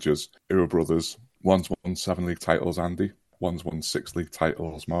 2 managers who are brothers. One's won 7 league titles, Andy. One's won 6 league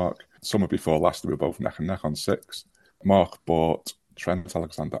titles, Mark. Summer before last, they were both neck and neck on 6. Mark bought Trent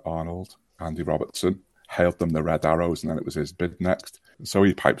Alexander-Arnold, Andy Robertson, hailed them the Red Arrows, and then it was his bid next. So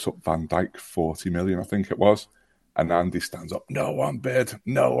he pipes up Van Dijk, 40 million, I think it was. And Andy stands up, no one bid,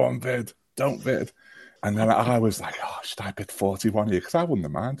 don't bid. And then I was like, oh, should I bid 41 here? Because I wouldn't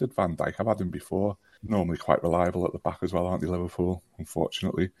have minded Van Dijk. I've had him before. Normally quite reliable at the back as well, aren't they, Liverpool,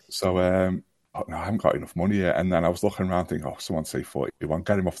 unfortunately. So, oh, no, I haven't got enough money yet. And then I was looking around thinking, oh, someone say 41,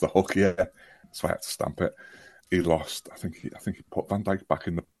 get him off the hook here. So I had to stamp it. He lost. I think he put Van Dijk back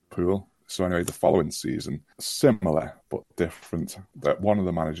in the pool. So anyway, the following season, similar but different, that one of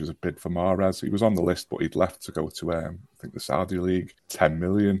the managers had bid for Mahrez. He was on the list, but he'd left to go to, I think, the Saudi League, 10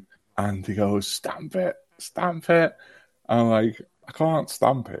 million. And he goes, stamp it. I'm like, I can't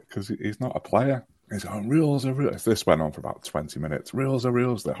stamp it because he's not a player. He's going, rules are rules. This went on for about 20 minutes. Rules are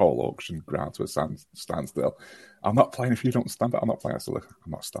rules. The whole auction ground to a standstill. I'm not playing if you don't stamp it. I'm not playing. I said, look,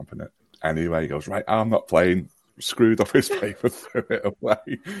 I'm not stamping it. Anyway, he goes, right, I'm not playing. Screwed up his paper, threw it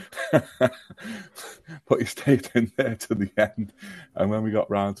away. But he stayed in there to the end. And when we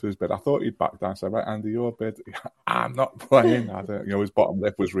got round to his bid, I thought he'd back down. I said, right, Andy, your bid. I'm not playing. His bottom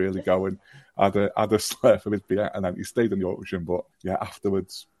lip was really going. I had a slurp of his beer, and then he stayed in the auction. But yeah,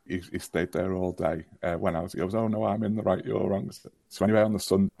 afterwards, he stayed there all day. When I was, he goes, oh no, I'm in the right, you're wrong. So anyway, on the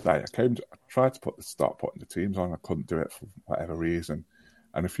Sunday, I tried to start putting the teams on. I couldn't do it for whatever reason.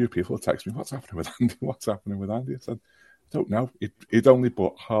 And a few people text me, what's happening with Andy? I said, I don't know. He'd only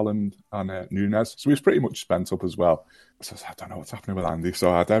bought Haaland and Nunes. So he was pretty much spent up as well. So I said, I don't know what's happening with Andy.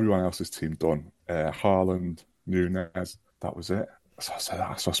 So I had everyone else's team done. Haaland, Nunes, that was it. So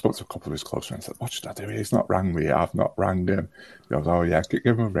I spoke to a couple of his close friends. I said, what should I do? He's not rang me. I've not rang him. He goes, oh yeah, give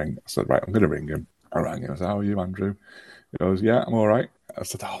him a ring. I said, right, I'm going to ring him. I rang him. I said, how are you, Andrew? He goes, yeah, I'm all right. I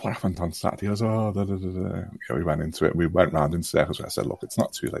said, oh, what happened on Saturday? He goes, oh, da, da, da, da. You know, we went into it. We went round in circles. I said, look, it's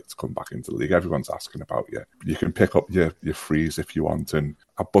not too late to come back into the league. Everyone's asking about you. You can pick up your frees if you want. And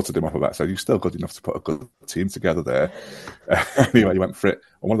I buttered him up about it. I said, you're still good enough to put a good team together there. Anyway, he went for it.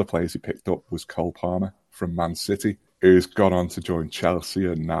 And one of the players he picked up was Cole Palmer from Man City, who's gone on to join Chelsea,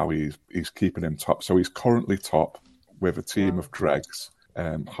 and now he's keeping him top. So he's currently top with a team of dregs,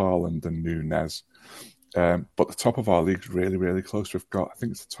 Haaland and Nunez. But the top of our league is really, really close. We've got, I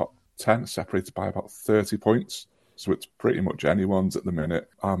think it's the top 10, separated by about 30 points. So it's pretty much anyone's at the minute.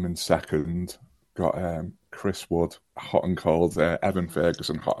 I'm in second. Got Chris Wood, hot and cold. Evan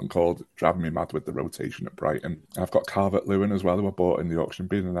Ferguson, hot and cold, driving me mad with the rotation at Brighton. I've got Calvert-Lewin as well, who I bought in the auction,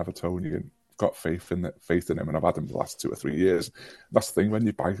 being an Evertonian. Got faith in him, and I've had him the last 2 or 3 years. That's the thing, when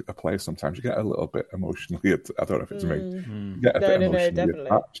you buy a player, sometimes you get a little bit emotionally, I don't know if it's me, you get a bit emotionally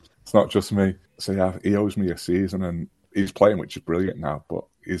attached. It's not just me. So yeah, he owes me a season, and he's playing, which is brilliant now, but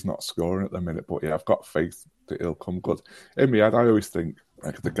he's not scoring at the minute. But yeah, I've got faith that he'll come good. In my head, I always think,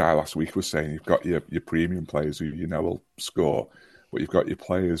 like the guy last week was saying, you've got your premium players who you know will score, but you've got your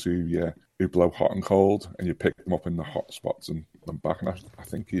players who blow hot and cold, and you pick them up in the hot spots and them back. And I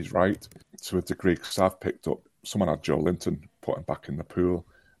think he's right to a degree, because I've picked up, someone had Joe Linton, put him back in the pool,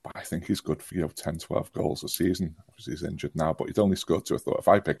 but I think he's good for 10, 12 goals a season. Obviously he's injured now, but he's only scored 2. I thought, if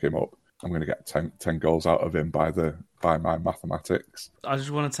I pick him up, I'm going to get 10 goals out of him by my mathematics. I just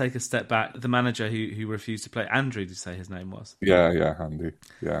want to take a step back. The manager who refused to play, Andrew, did you say his name was? Yeah, Andy.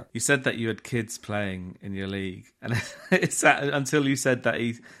 Yeah. You said that you had kids playing in your league, and until you said that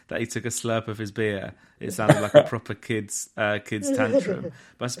he took a slurp of his beer, it sounded like a proper kids tantrum.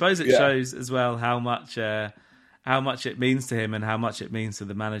 But I suppose it shows as well how much it means to him and how much it means to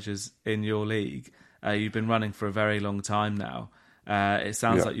the managers in your league. You've been running for a very long time now. It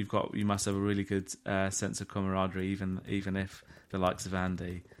sounds like you must have a really good sense of camaraderie, even if the likes of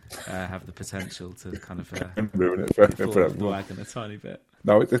Andy have the potential to kind of ruin it for everyone. The wagon a tiny bit.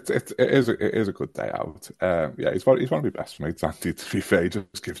 No, it is a good day out. He's one of my best mates, Andy. To be fair, he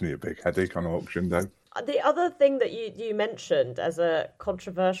just gives me a big headache on auction day. The other thing that you mentioned as a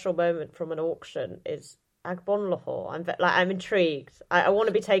controversial moment from an auction is Agbonlahor. I'm intrigued. I want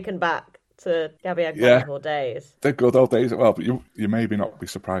to be taken back to Gabby Agbonlahor days. They're good old days. Well, but you maybe not be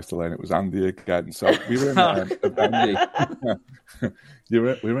surprised to learn it was Andy again. So we were in a venue. We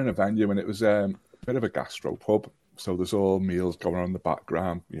were in a venue, and it was a bit of a gastro pub. So there's all meals going on in the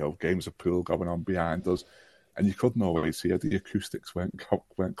background, games of pool going on behind us, and you couldn't always hear. The acoustics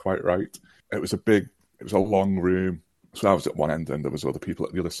weren't quite right. It was a long room. So I was at one end, and there was other people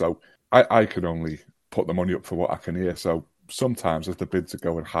at the other. So I can only put the money up for what I can hear. So sometimes as the bids are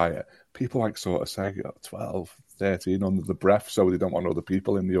going higher, people sort of say 12, 13 under the breath, so they don't want other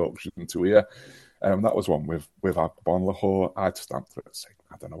people in the auction to hear. That was one with Agbonlahor. I'd stamped it at,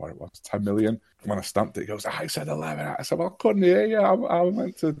 I don't know what it was, 10 million. When I stamped it, he goes, I said 11. I said, well, I couldn't hear you. I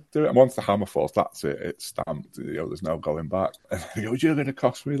meant to do it. And once the hammer falls, that's it. It's stamped. There's no going back. And he goes, you're going to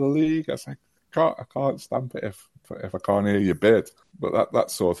cost me the league. I said, I can't stamp it if I can't hear your bid. But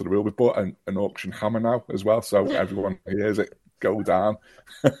that's sort of the rule. We bought an auction hammer now as well, so everyone hears it go down.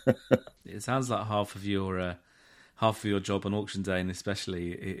 It sounds like half of your job on auction day, and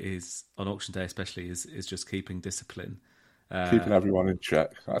especially is just keeping discipline, keeping everyone in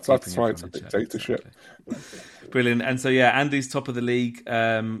check. That's why it's a dictatorship. Exactly. Brilliant. And so Andy's top of the league.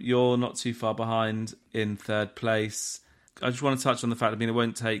 You're not too far behind in third place. I just want to touch on the fact. It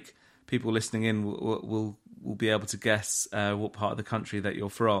won't take people listening in will be able to guess what part of the country that you're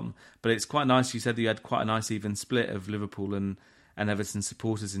from. But it's quite nice. You said that you had quite a nice even split of Liverpool and Everton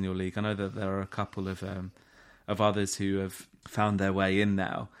supporters in your league. I know that there are a couple of others who have found their way in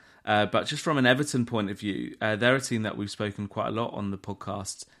now. But just from an Everton point of view, they're a team that we've spoken quite a lot on the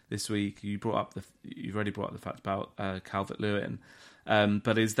podcast this week. You've already brought up the fact about Calvert-Lewin.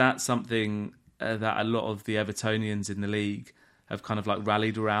 But is that something that a lot of the Evertonians in the league have kind of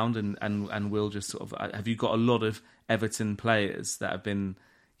rallied around and will just sort of... Have you got a lot of Everton players that have been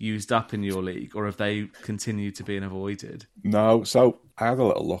used up in your league, or have they continued to be avoided? No, so I had a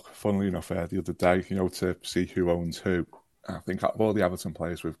little look, funnily enough, the other day, to see who owns who. I think out of all the Everton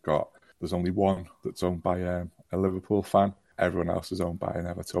players we've got, there's only one that's owned by a Liverpool fan. Everyone else is owned by an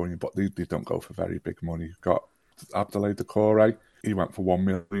Evertonian, but they don't go for very big money. You've got Abdoulaye Doucouré. He went for 1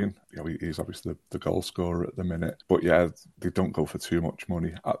 million. He's obviously the goal scorer at the minute. But they don't go for too much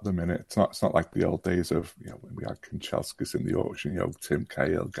money at the minute. It's not like the old days of when we had Kanchelskis in the auction. Tim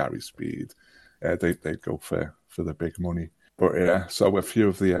Cahill, Gary Speed. They'd go for the big money. But so a few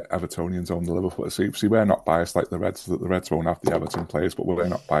of the Evertonians own the Liverpool. See, we're not biased like the Reds. The Reds won't have the Everton players, but we're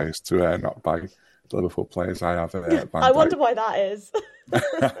not biased to not buy Liverpool players I have. I wonder why that is.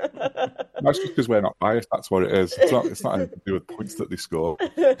 That's just because we're not biased. That's what it is. It's not anything to do with points that they score.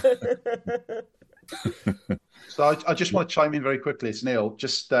 So I just want to chime in very quickly. It's Neil.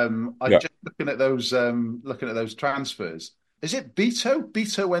 Just looking at those transfers. Is it Beto?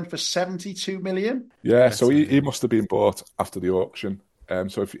 Beto went for 72 million. Yeah, so he must have been bought after the auction.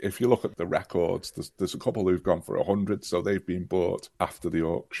 So if you look at the records, there's a couple who've gone for 100, so they've been bought after the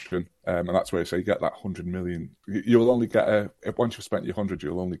auction, and that's where you say you get that 100 million. You'll only get once you've spent your 100,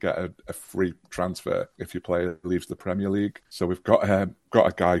 you'll only get a free transfer if your player leaves the Premier League. So we've got a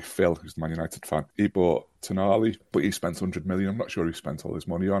guy, Phil, who's the Man United fan. He bought Tonali, but he spent 100 million. I'm not sure he spent all his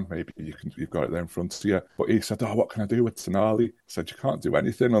money on. Maybe you've got it there in front of you. But he said, "Oh, what can I do with Tonali?" I said, "You can't do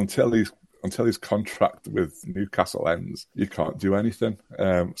anything until his contract with Newcastle ends. You can't do anything."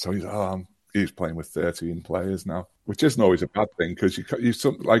 So he's playing with 13 players now, which isn't always a bad thing because you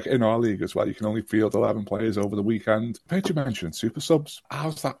like in our league as well. You can only field 11 players over the weekend. I heard you mention super subs.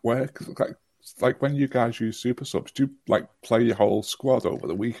 How's that work? Like when you guys use super subs, do you play your whole squad over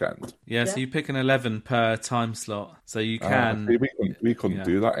the weekend? Yeah, so you pick an 11 per time slot, so you can. We couldn't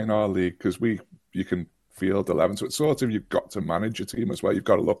do that in our league because you can field 11. So it's sort of you've got to manage your team as well. You've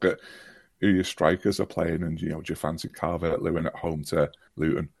got to look at who your strikers are playing, and do you fancy Calvert-Lewin at home to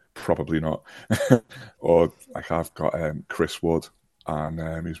Luton? Probably not. Or like I've got Chris Wood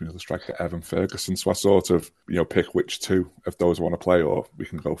and he's my other striker, Evan Ferguson. So I sort of pick which two of those I want to play, or we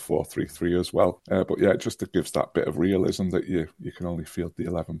can go 4-3-3 as well. But yeah, it gives that bit of realism that you can only field the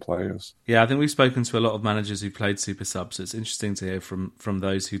 11 players. Yeah, I think we've spoken to a lot of managers who played super subs. So it's interesting to hear from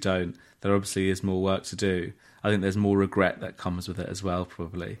those who don't. There obviously is more work to do. I think there's more regret that comes with it as well,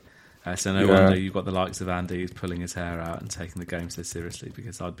 probably. So no wonder you've got the likes of Andy who's pulling his hair out and taking the game so seriously,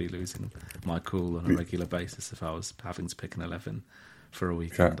 because I'd be losing my cool on a regular basis if I was having to pick an 11 for a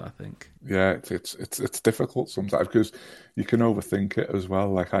weekend, I think. Yeah, it's difficult sometimes because you can overthink it as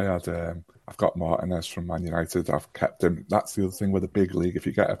well. Like I've got Martinez from Man United. I've kept him. That's the other thing with a big league. If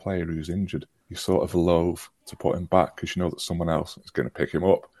you get a player who's injured, you sort of loathe to put him back because you know that someone else is going to pick him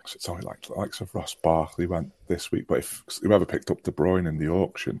up. So it's only like so Ross Barkley went this week, but if whoever picked up De Bruyne in the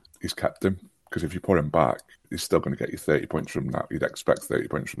auction, he's kept him. Because if you put him back, he's still going to get you 30 points from now. You'd expect 30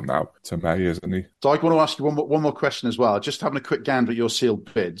 points from now to May, isn't he? So I want to ask you one more question as well. Just having a quick gander at your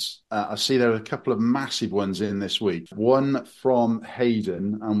sealed bids. I see there are a couple of massive ones in this week. One from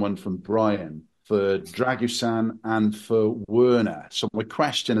Hayden and one from Brian for Dragusan and for Werner. So my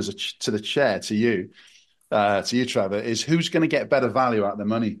question to the chair, to you, Trevor, is who's going to get better value out of the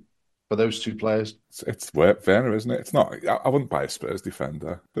money for those two players? It's Werner, isn't it? It's not. I wouldn't buy a Spurs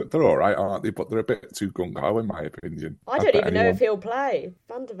defender. They're all right, aren't they? But they're a bit too gung-ho, in my opinion. I don't even know if he'll play.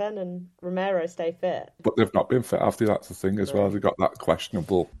 Van de Ven and Romero stay fit. But they've not been fit, have they? That's the thing as well. They've got that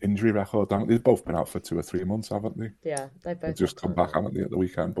questionable injury record, haven't they? They've both been out for 2 or 3 months, haven't they? Yeah, they've both just come back, haven't they, at the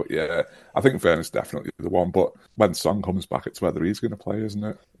weekend? But yeah, I think Werner's definitely the one. But when Son comes back, it's whether he's going to play, isn't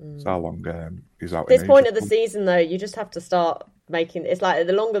it? It's how long he's out. At this point of the season, though, you just have to start making. It's like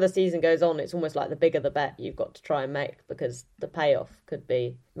the longer the season goes on, it's almost like the bigger the bet you've got to try and make, because the payoff could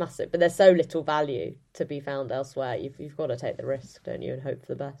be massive. But there's so little value to be found elsewhere. You've got to take the risk, don't you, and hope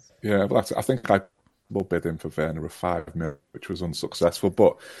for the best. Yeah, well, I think I will bid in for Werner of 5 million, which was unsuccessful,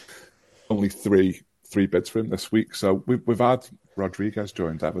 but only three bids for him this week. So we've had Rodriguez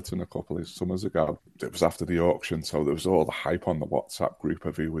joined Everton a couple of summers ago. It was after the auction, so there was all the hype on the WhatsApp group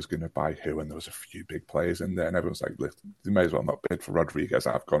of who was going to buy who, and there was a few big players in there, and everyone's like, you may as well not bid for Rodriguez.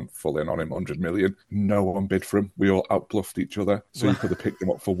 I've gone full in on him, 100 million. No one bid for him. We all outbluffed each other, so you could have picked him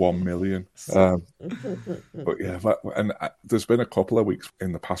up for 1 million. But yeah, and there's been a couple of weeks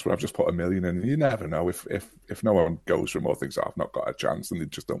in the past where I've just put 1 million in, and you never know if no one goes for him or thinks, I've not got a chance, and they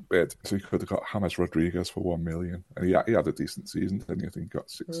just don't bid. So you could have got James Rodriguez for 1 million, and he had a decent season, didn't he? I think he got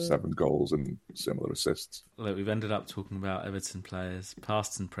 6-7 goals and similar assists. Look, we've ended up talking about Everton players,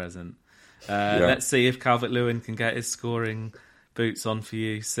 past and present. Let's see if Calvert-Lewin can get his scoring boots on for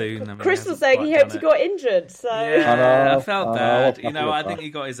you soon. I mean, Chris was saying he hoped he got injured. So yeah, I felt bad. I think he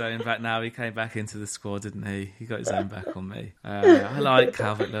got his own back now. He came back into the squad, didn't he? He got his own back on me. I like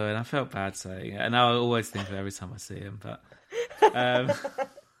Calvert-Lewin. I felt bad saying it. And now I always think of it every time I see him. But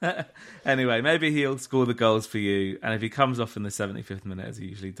anyway, maybe he'll score the goals for you, and if he comes off in the 75th minute, as he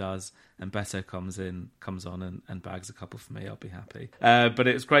usually does, and Beto comes on and bags a couple for me, I'll be happy. But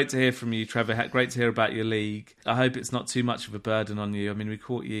it was great to hear from you, Trevor. Great to hear about your league. I hope it's not too much of a burden on you. I mean, we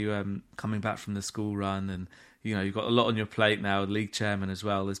caught you coming back from the school run and you've got a lot on your plate now, league chairman as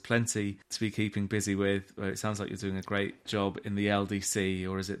well. There's plenty to be keeping busy with. It sounds like you're doing a great job in the LDC,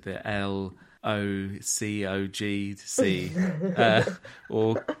 or is it the LOCOGC,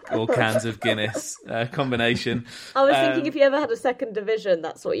 or cans of Guinness combination. I was thinking if you ever had a second division,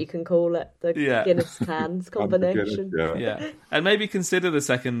 that's what you can call it, the Guinness cans combination. Guinness, yeah. And maybe consider the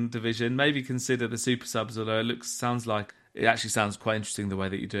second division, maybe consider the super subs, although it actually sounds quite interesting the way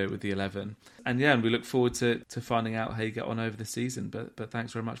that you do it with the 11. And and we look forward to finding out how you get on over the season. But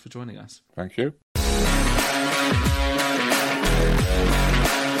thanks very much for joining us. Thank you.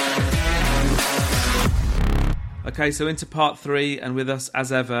 Okay, so into part 3, and with us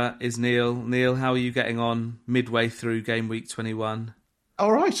as ever is Neil. Neil, how are you getting on midway through game week 21?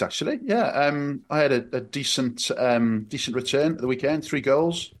 All right, actually, yeah. I had a decent return at the weekend. 3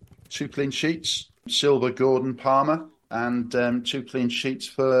 goals, 2 clean sheets. Silva, Gordon, Palmer, and 2 clean sheets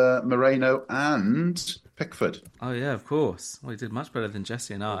for Moreno and Pickford. Oh yeah, of course. Well, he did much better than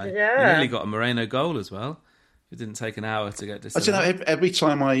Jesse and I. Yeah. He nearly got a Moreno goal as well. It didn't take an hour to get to. I don't know. Every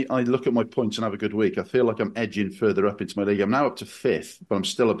time I look at my points and have a good week, I feel like I'm edging further up into my league. I'm now up to 5th, but I'm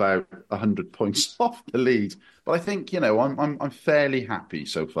still about 100 points off the lead. But I think I'm fairly happy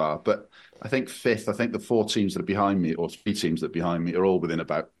so far. But I think 5th. I think the 4 teams that are behind me, or 3 teams that are behind me, are all within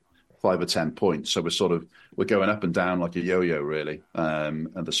about 5 or 10 points. So we're going up and down like a yo-yo, really, and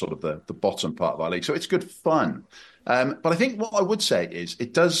the bottom part of our league. So it's good fun. But I think what I would say is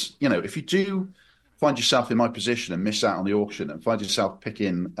it does. If you do find yourself in my position and miss out on the auction and find yourself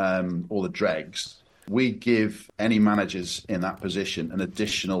picking all the dregs, we give any managers in that position an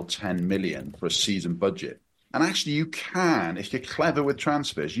additional 10 million for a season budget. And actually you can, if you're clever with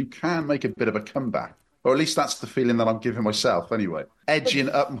transfers, you can make a bit of a comeback. Or at least that's the feeling that I'm giving myself anyway. Edging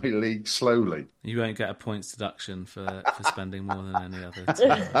up my league slowly. You won't get a points deduction for spending more than any other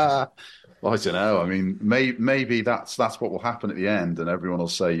team. Well, I don't know. I mean, maybe that's what will happen at the end, and everyone will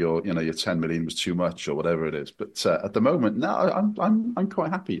say your 10 million was too much or whatever it is. But at the moment, no, I'm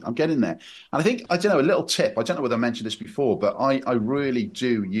quite happy. I'm getting there. And I think, I don't know, a little tip. I don't know whether I mentioned this before, but I really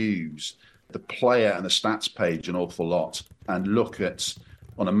do use the player and the stats page an awful lot and look at,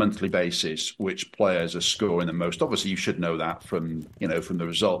 on a monthly basis, which players are scoring the most. Obviously, you should know that from the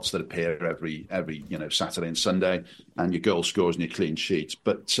results that appear every Saturday and Sunday, and your goal scores and your clean sheets.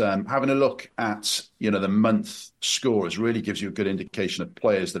 But having a look at the month scores really gives you a good indication of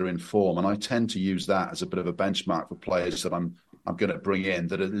players that are in form, and I tend to use that as a bit of a benchmark for players that I'm going to bring in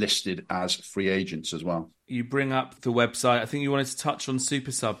that are listed as free agents as well. You bring up the website. I think you wanted to touch on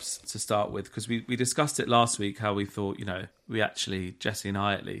super subs to start with, because we discussed it last week, how we thought, we actually, Jesse and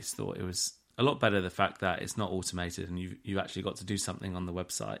I at least, thought it was a lot better the fact that it's not automated and you actually got to do something on the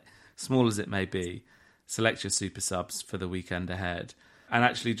website, small as it may be, select your super subs for the weekend ahead, and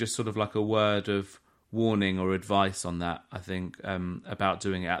actually just sort of like a word of warning or advice on that, I think, about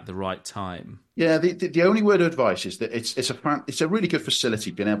doing it at the right time. Yeah, the only word of advice is that it's a really good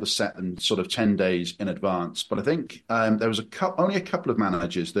facility, being able to set them sort of 10 days in advance. But I think there was only a couple of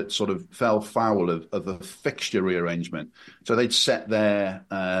managers that sort of fell foul of a fixture rearrangement. So they'd set their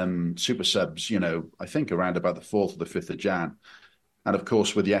super subs, I think around about the 4th or the 5th of Jan. And of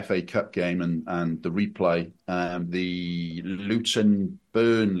course, with the FA Cup game and the replay, the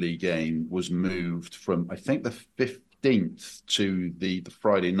Luton-Burnley game was moved from, I think, the 15th to the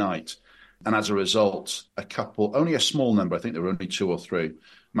Friday night. And as a result, only a small number, I think there were only 2 or 3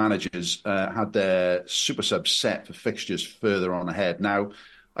 managers, had their super subs set for fixtures further on ahead. Now,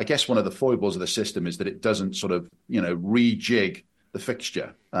 I guess one of the foibles of the system is that it doesn't sort of, rejig the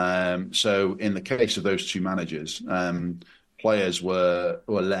fixture. So in the case of those 2 managers, players were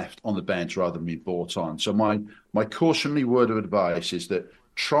left on the bench rather than be brought on. So my cautionary word of advice is that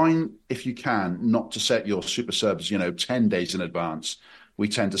try, if you can, not to set your super subs, 10 days in advance. We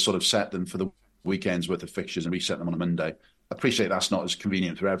tend to sort of set them for the weekend's worth of fixtures and reset them on a Monday. I appreciate that's not as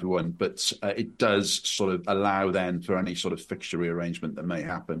convenient for everyone, but it does sort of allow then for any sort of fixture rearrangement that may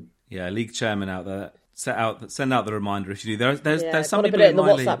happen. Yeah, league chairman out there, send out the reminder if you do. There's some people put it in the my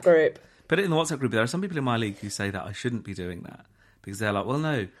WhatsApp league. Group. Put it in the WhatsApp group. There are some people in my league who say that I shouldn't be doing that because they're like, well,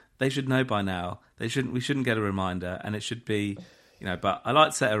 no, they should know by now. We shouldn't get a reminder, and it should be, But I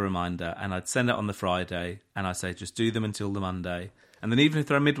like to set a reminder, and I'd send it on the Friday, and I say just do them until the Monday, and then even if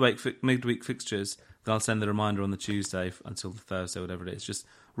there are midweek fixtures, then I'll send the reminder on the Tuesday until the Thursday, whatever it is. Just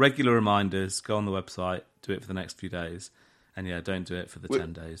regular reminders. Go on the website, do it for the next few days. And don't do it for the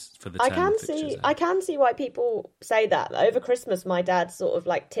 10 days. For the 10 fixtures. I can see why people say that. Over Christmas, my dad sort of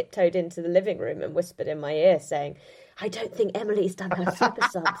like tiptoed into the living room and whispered in my ear, saying, "I don't think Emily's done her super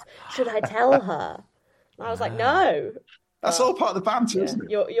subs. Should I tell her?" And I was like, "No, That's all part of the banter, Yeah. isn't it?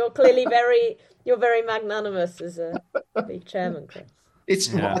 You're clearly very magnanimous as a league chairman, Chris.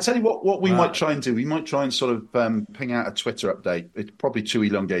 I tell you what we might try and do. We might try and sort of ping out a Twitter update. It's probably too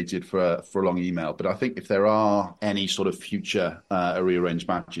elongated for a long email, but I think if there are any sort of future rearranged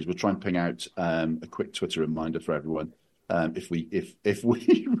matches, we'll try and ping out a quick Twitter reminder for everyone. If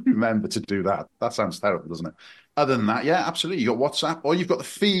we remember to do that. That sounds terrible, doesn't it? Other than that, yeah, absolutely. You got WhatsApp, or you've got the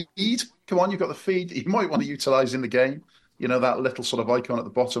feed. Come on, you've got the feed. You might want to utilise in the game. You know, that little sort of icon at the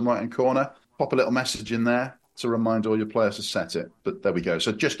bottom right-hand corner. Pop a little message in there to remind all your players to set it. But there we go.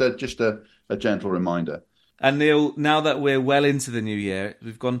 So just a gentle reminder. And Neil, now that we're well into the new year,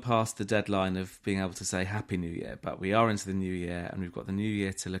 we've gone past the deadline of being able to say Happy New Year, but we are into the new year and we've got the new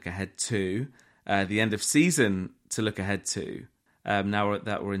year to look ahead to, the end of season to look ahead to, now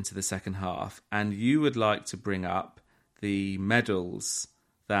that we're into the second half. And you would like to bring up the medals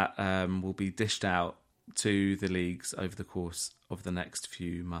that will be dished out to the leagues over the course of the next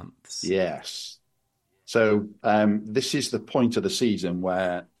few months. Yes. So this is the point of the season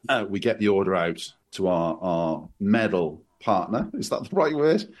where we get the order out to our medal partner. Is that the right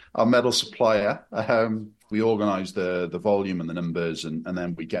word? Our medal supplier. We organise the volume and the numbers, and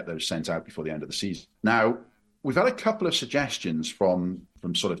then we get those sent out before the end of the season. Now, we've had a couple of suggestions from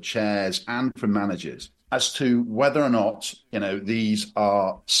sort of chairs and from managers as to whether or not, these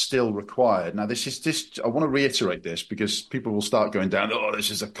are still required. Now, I want to reiterate this because people will start going down,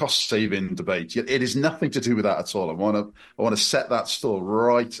 this is a cost-saving debate. It is nothing to do with that at all. I want to set that stall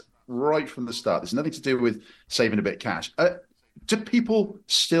right from the start. There's nothing to do with saving a bit of cash. Do people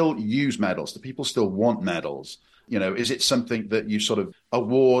still use medals? Do people still want medals? Is it something that you sort of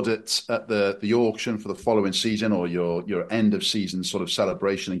award at the auction for the following season or your end of season sort of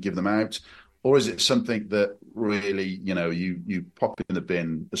celebration and give them out? Or is it something that really, you pop in the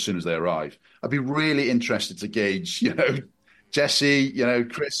bin as soon as they arrive? I'd be really interested to gauge, Jesse,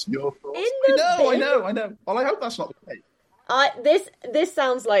 Chris, your thoughts. I know. Well, I hope that's not the case. This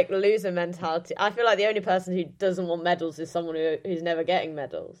sounds like loser mentality. I feel like the only person who doesn't want medals is someone who's never getting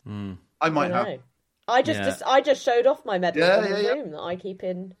medals. I might have. I just showed off my medals in the room that I keep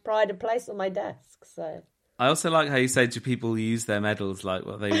in pride of place on my desk. So I also like how you say, do people use their medals? Like,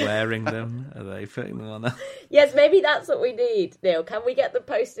 are they wearing them? Are they putting them on? Yes, maybe that's what we need, Neil. Can we get them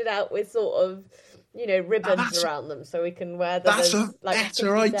posted out with sort of, ribbons around them so we can wear them? That's a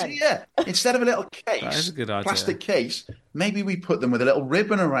better idea. Instead of a little case, that is a good idea. Plastic case, maybe we put them with a little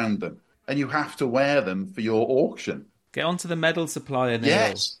ribbon around them, and you have to wear them for your auction. Get onto the medal supplier, Neil.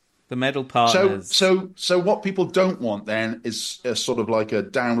 Yes. The medal partners. So what people don't want then is a sort of like a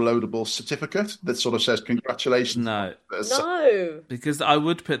downloadable certificate that sort of says congratulations. No, because I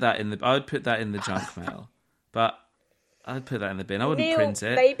would put that in the junk mail, but I'd put that in the bin. I wouldn't Neil, print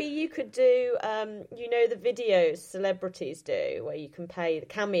it. Maybe you could do, the videos celebrities do where you can pay the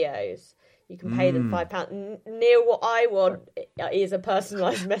cameos. You can pay them £5. Neil, what I want is a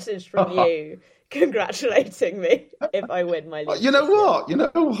personalised message from you. Congratulating me if I win my league. You know what?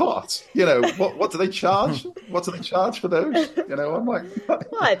 What do they charge? What do they charge for those? I'm like,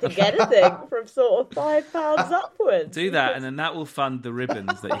 I think anything from sort of £5 upwards. Do that, and then that will fund the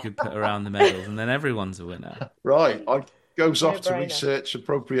ribbons that you could put around the medals, and then everyone's a winner. Right, I goes off to research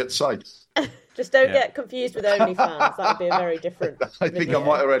appropriite sites. Just don't get confused with OnlyFans. That would be a very different I think video. I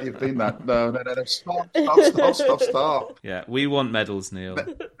might already have been that. No. Stop. Yeah, we want medals, Neil.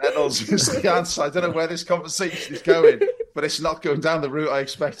 Medals is the answer. I don't know where this conversation is going, but it's not going down the route I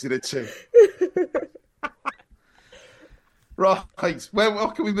expected it to. Right,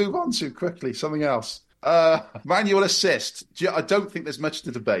 what can we move on to quickly? Something else. Manual assist. I don't think there's much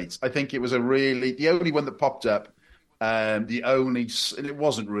to debate. I think it was the only one that popped up. And it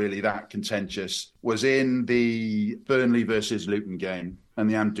wasn't really that contentious, was in the Burnley versus Luton game and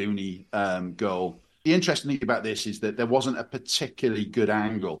the Amdouni goal. The interesting thing about this is that there wasn't a particularly good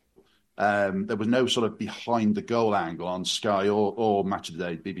angle. There was no sort of behind the goal angle on Sky or Match of the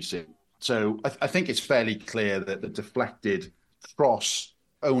Day, BBC. So I think it's fairly clear that the deflected cross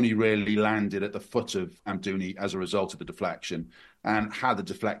only really landed at the foot of Amdouni as a result of the deflection. And had the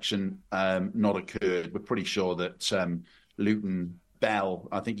deflection not occurred, we're pretty sure that Luton Bell,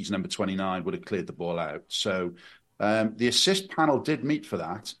 I think he's number 29, would have cleared the ball out. So the assist panel did meet for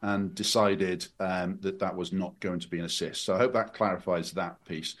that and decided that was not going to be an assist. So I hope that clarifies that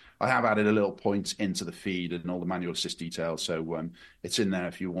piece. I have added a little point into the feed and all the manual assist details, so it's in there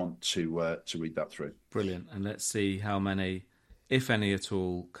if you want to read that through. Brilliant. And let's see how many, if any at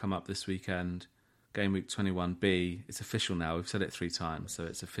all, come up this weekend. Game Week 21B. It's official now. We've said it 3 times, so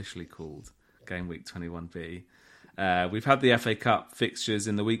it's officially called Game Week 21B. We've had the FA Cup fixtures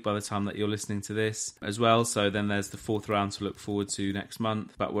in the week by the time that you're listening to this as well. So then there's the fourth round to look forward to next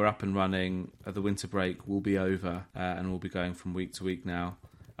month. But we're up and running. The winter break will be over and we'll be going from week to week now.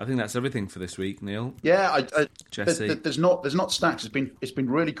 I think that's everything for this week, Neil. Yeah, Jesse. There's not stacks. It's been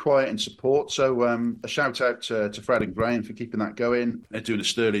really quiet in support. So a shout out to Fred and Graham for keeping that going. They're doing a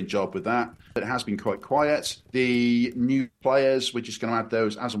sterling job with that. It has been quite quiet. The new players, we're just going to add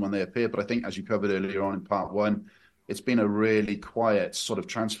those as and when they appear. But I think, as you covered earlier on in part one, it's been a really quiet sort of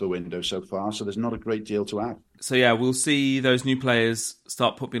transfer window so far. So there's not a great deal to add. So yeah, we'll see those new players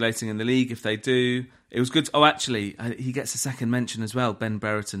start populating in the league. If they do, it was good. Actually, he gets a second mention as well, Ben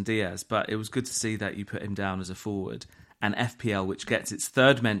Brereton Diaz. But it was good to see that you put him down as a forward. And FPL, which gets its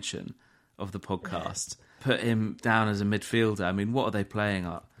third mention of the podcast, put him down as a midfielder. I mean, what are they playing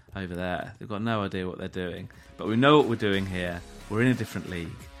at over there? They've got no idea what they're doing. But we know what we're doing here. We're in a different league.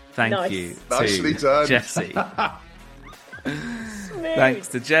 Thank you Nicely to done. Jesse. Thanks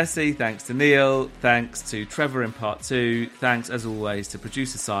to Jesse, thanks to Neil, thanks to Trevor in part 2, thanks as always to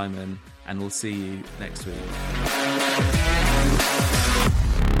producer Simon, and we'll see you next week.